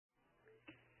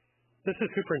This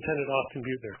is Superintendent Austin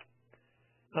Beutner.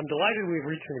 I'm delighted we've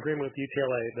reached an agreement with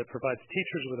UTLA that provides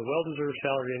teachers with a well-deserved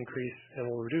salary increase and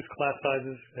will reduce class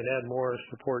sizes and add more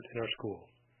support in our schools.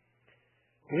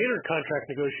 We entered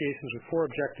contract negotiations with 4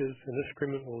 objectives, and this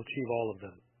agreement will achieve all of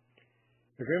them.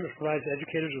 The agreement provides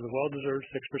educators with a well-deserved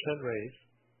 6% raise.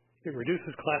 It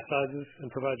reduces class sizes and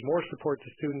provides more support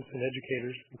to students and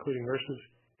educators, including nurses,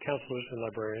 counselors, and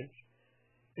librarians.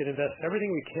 It invests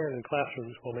everything we can in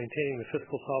classrooms while maintaining the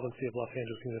fiscal solvency of Los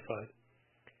Angeles Unified.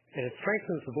 And it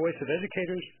strengthens the voice of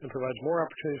educators and provides more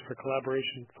opportunities for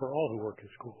collaboration for all who work in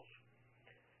schools.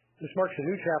 This marks a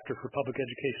new chapter for public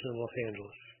education in Los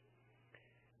Angeles.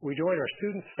 We join our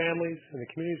students, families, and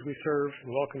the communities we serve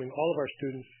in welcoming all of our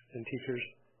students and teachers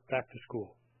back to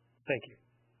school. Thank you.